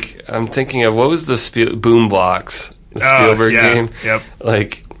 like, I'm thinking of... what was the Boom Blocks? The Spielberg game? Yep.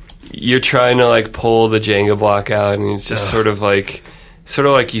 Like... you're trying to like pull the Jenga block out, and it's just sort of like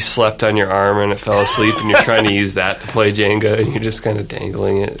you slept on your arm and it fell asleep, and you're trying to use that to play Jenga, and you're just kind of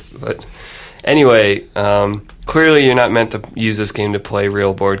dangling it. But anyway, clearly you're not meant to use this game to play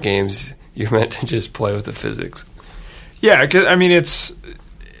real board games. You're meant to just play with the physics. Yeah, 'cause, I mean, it's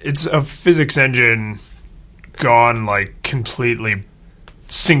a physics engine gone like completely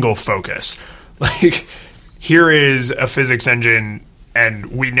single focus. Like, here is a physics engine, and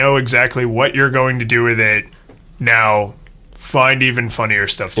we know exactly what you're going to do with it. Now, find even funnier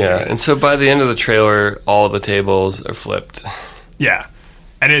stuff to do. Yeah, and so by the end of the trailer, all the tables are flipped. Yeah,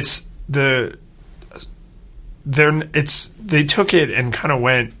 and they took it and kind of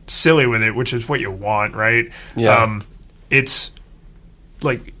went silly with it, which is what you want, right? Yeah. It's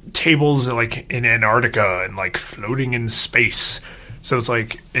like tables like in Antarctica and like floating in space. So it's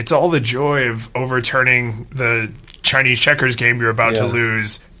like, it's all the joy of overturning the Chinese checkers game you're about to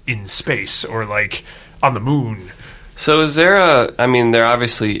lose in space, or like on the moon. So is there there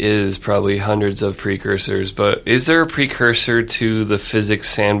obviously is probably hundreds of precursors, but is there a precursor to the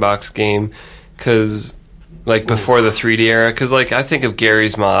physics sandbox game? Because, like, before the 3D era? Because, like, I think of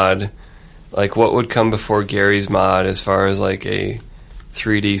Garry's Mod. Like, what would come before Garry's Mod as far as, like, a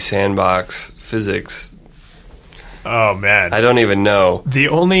 3D sandbox physics? Oh, man. I don't even know.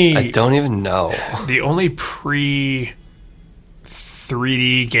 I don't even know. The only pre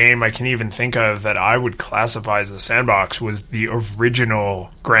 3D game I can even think of that I would classify as a sandbox was the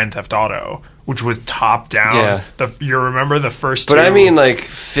original Grand Theft Auto, which was top down. Yeah. You remember the first But two? I mean, like,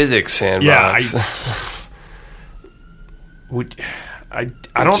 physics sandbox. I don't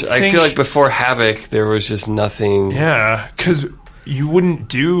think... I feel like before Havoc, there was just nothing... Yeah, because you wouldn't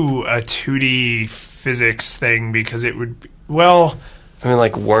do a 2D physics thing because it would... Well... I mean,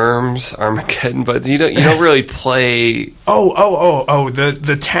 like Worms, Armageddon, but you don't really play...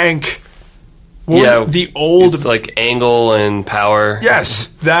 The tank... the old... It's like angle and power. Yes,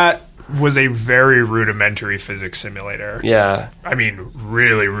 that was a very rudimentary physics simulator. Yeah. I mean,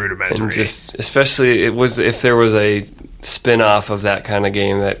 really rudimentary. And just, especially, if there was a spin-off of that kind of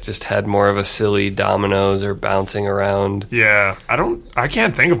game that just had more of a silly dominoes or bouncing around. Yeah, I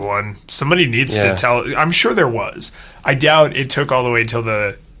can't think of one. Somebody needs to tell. I'm sure there was. I doubt it took all the way till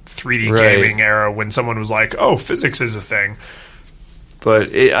the 3D gaming era when someone was like, oh, physics is a thing. But,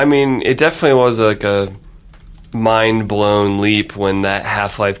 it definitely was like a mind-blown leap when that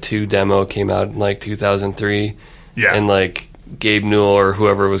Half-Life 2 demo came out in, like, 2003. Yeah. And, like, Gabe Newell or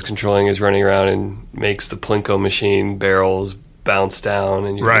whoever was controlling is running around and makes the Plinko machine barrels bounce down,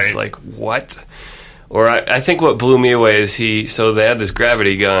 and you're just like, what? Or I think what blew me away is so they had this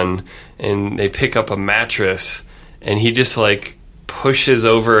gravity gun, and they pick up a mattress, and he just, like, pushes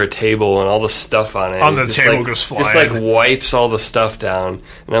over a table, and all the stuff on it. On the table goes flying. Just, like, wipes all the stuff down.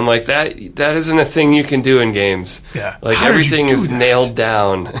 And I'm like, that isn't a thing you can do in games. Yeah. Like, everything is nailed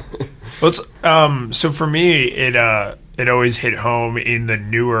down. Well, so for me, it always hit home in the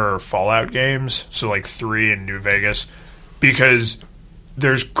newer Fallout games, so like 3 and New Vegas, because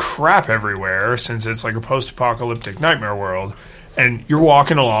there's crap everywhere since it's like a post-apocalyptic nightmare world, and you're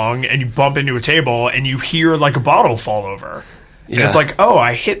walking along and you bump into a table and you hear like a bottle fall over. And it's like, oh,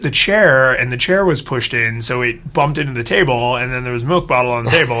 I hit the chair and the chair was pushed in, so it bumped into the table, and then there was a milk bottle on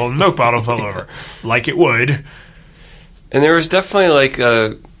the table and the milk bottle fell over, like it would. And there was definitely like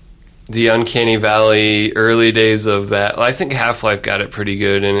the Uncanny Valley early days of that. I think Half-Life got it pretty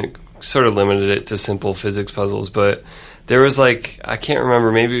good, and it sort of limited it to simple physics puzzles. But there was like, I can't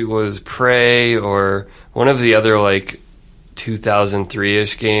remember, maybe it was Prey or one of the other like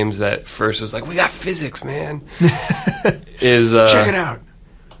 2003-ish games that first was like, we got physics, man. Check it out.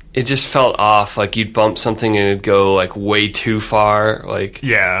 It just felt off. Like you'd bump something and it'd go like way too far. Like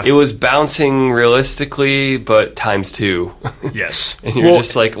it was bouncing realistically, but times 2. Yes. And you're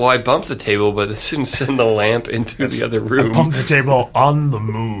just like, well, I bumped the table, but this didn't send the lamp into the other room. I bumped the table on the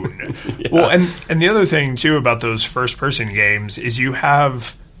moon. Well, and the other thing too about those first-person games is you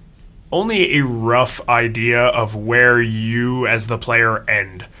have only a rough idea of where you as the player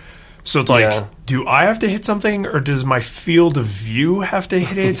end. So it's like, do I have to hit something, or does my field of view have to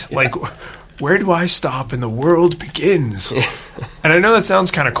hit it? Like, where do I stop and the world begins? And I know that sounds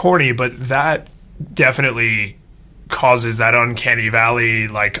kind of corny, but that definitely causes that uncanny valley,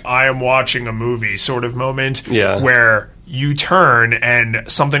 like, I am watching a movie sort of moment where you turn and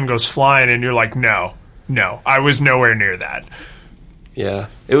something goes flying and you're like, no, I was nowhere near that. Yeah.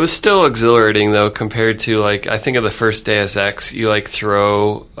 It was still exhilarating, though, compared to, like, I think of the first Deus Ex, you, like,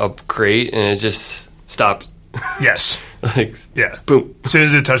 throw a crate and it just stops. Yes. Like, boom. As soon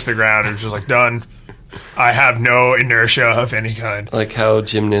as it touched the ground, it was just like, done. I have no inertia of any kind. Like how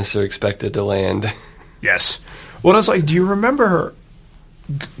gymnasts are expected to land. Yes. Well, it's like, do you remember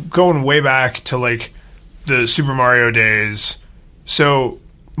going way back to, like, the Super Mario days? So,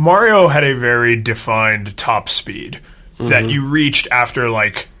 Mario had a very defined top speed that you reached after,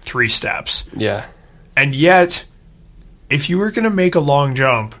 like, 3 steps. Yeah. And yet, if you were going to make a long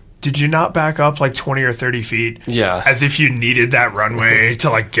jump, did you not back up, like, 20 or 30 feet? Yeah. As if you needed that runway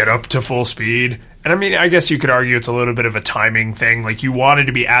to, like, get up to full speed? And, I mean, I guess you could argue it's a little bit of a timing thing. Like, you wanted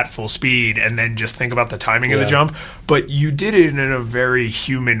to be at full speed and then just think about the timing of the jump. But you did it in a very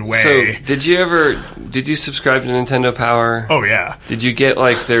human way. So, did you subscribe to Nintendo Power? Oh, yeah. Did you get,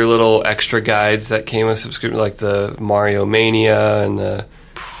 like, their little extra guides that came with subscription, like the Mario Mania and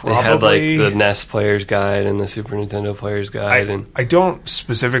They had, like, the NES Player's Guide and the Super Nintendo Player's Guide. I don't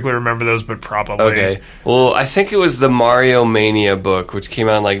specifically remember those, but probably. Okay. Well, I think it was the Mario Mania book, which came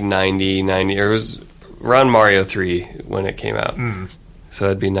out in, like, 90, or it was around Mario 3 when it came out. So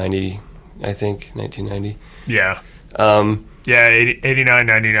that'd be 90, I think, 1990. Yeah. Yeah, 89, 90,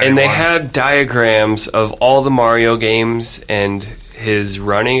 91. And they had diagrams of all the Mario games and his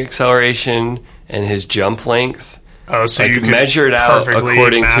running acceleration and his jump length. Oh, so like you could measured out perfectly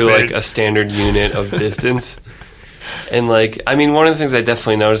according map to it. like a standard unit of distance. And like, I mean, one of the things I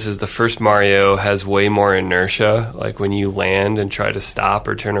definitely noticed is the first Mario has way more inertia. Like when you land and try to stop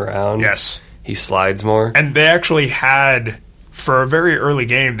or turn around, Yes. he slides more. And they actually had, for a very early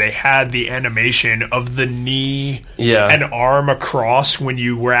game, they had the animation of the knee and arm across when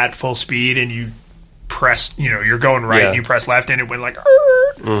you were at full speed and you press, you're going right and you press left and it went like,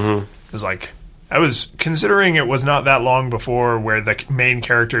 It was like, I was considering it was not that long before where the main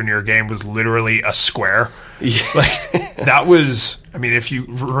character in your game was literally a square. Yeah. Like, that was, I mean, if you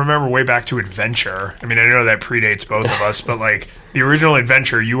remember way back to Adventure, I mean, I know that predates both of us, but like the original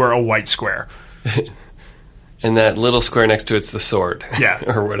Adventure, you were a white square. And that little square next to it's the sword. Yeah.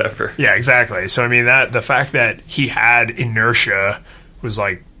 Or whatever. Yeah, exactly. So, I mean, the fact that he had inertia was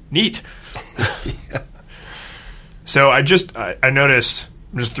like neat. So I noticed,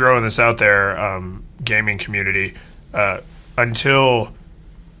 I'm just throwing this out there, gaming community, until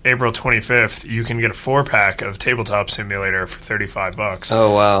April 25th, you can get a 4-pack of Tabletop Simulator for $35.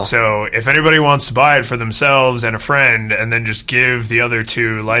 Oh, wow. So if anybody wants to buy it for themselves and a friend and then just give the other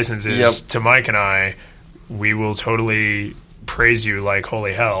 2 licenses to Mike and I, we will totally praise you like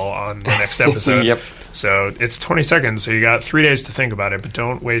holy hell on the next episode. Yep. So it's 20 seconds, so you got 3 days to think about it, but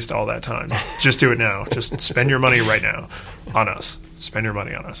don't waste all that time. Just do it now. Just spend your money right now on us. Spend your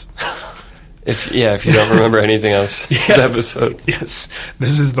money on us. If you don't remember anything else this episode. Yes.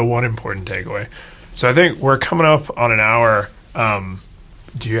 This is the one important takeaway. So I think we're coming up on an hour.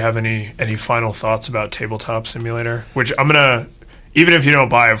 Do you have any final thoughts about Tabletop Simulator? Which I'm going to, even if you don't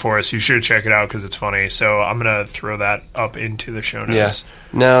buy it for us, you should check it out because it's funny. So I'm going to throw that up into the show notes.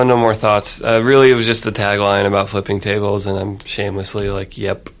 Yeah. No more thoughts. Really, it was just the tagline about flipping tables, and I'm shamelessly like,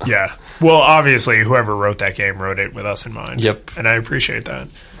 yep. Yeah. Well, obviously, whoever wrote that game wrote it with us in mind. Yep. And I appreciate that.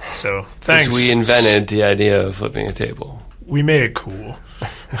 So thanks. Because we invented the idea of flipping a table. We made it cool.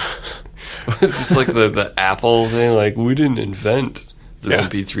 It's just like the Apple thing. Like, we didn't invent the Yeah.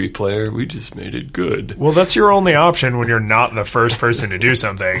 MP3 player. We just made it good. Well, that's your only option when you're not the first person to do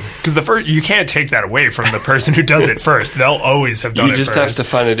something. Because you can't take that away from the person who does it first. They'll always have done it You just first. have to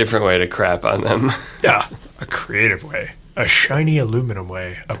find a different way to crap on them. Yeah, a creative way. A shiny aluminum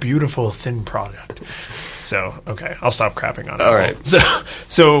way. A beautiful, thin product. So, okay, I'll stop crapping on it. All right.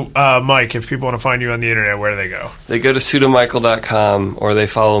 So, Mike, if people want to find you on the internet, where do they go? They go to pseudomichael.com or they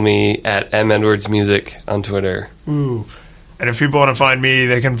follow me at medwardsmusic on Twitter. Ooh. And if people want to find me,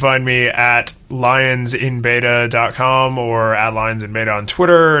 they can find me at lionsinbeta.com or at lionsinbeta on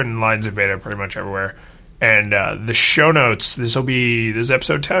Twitter and lionsinbeta pretty much everywhere. And the show notes, this is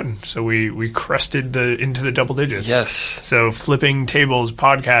episode 10. So we crested into the double digits. Yes. So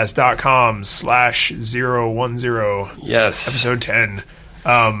flippingtablespodcast.com/010. Yes. Episode 10.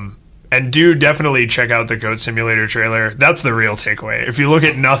 And do definitely check out the Goat Simulator trailer. That's the real takeaway. If you look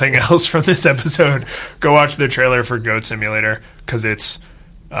at nothing else from this episode, go watch the trailer for Goat Simulator because it's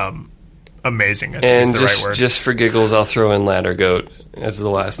amazing. I think And is the right word. just for giggles, I'll throw in Ladder Goat as the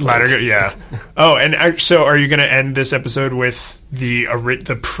last Ladder link. Goat, yeah. Oh, and so are you going to end this episode with the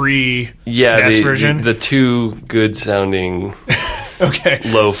pre NES version? the two good sounding Okay.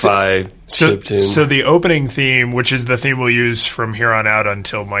 lo-fi chip tunes. So the opening theme, which is the theme we'll use from here on out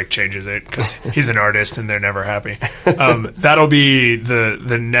until Mike changes it, because he's an artist and they're never happy. That'll be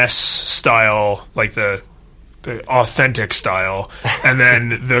the NES style, like the authentic style, and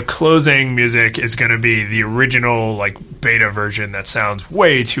then the closing music is going to be the original, like beta version that sounds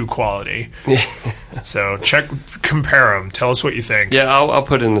way too quality. So compare them. Tell us what you think. Yeah, I'll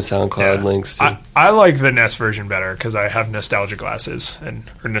put in the SoundCloud links too. I like the NES version better because I have nostalgia glasses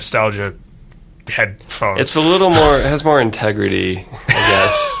or nostalgia headphones. It's a little more, it has more integrity, I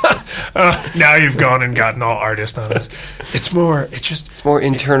guess. Now you've gone and gotten all artist on us. It's more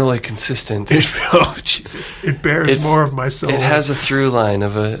internally consistent. Oh Jesus! It bears more of my soul. It has a through line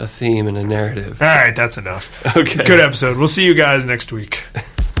of a theme and a narrative. All right, that's enough. Okay. Good episode. We'll see you guys next week.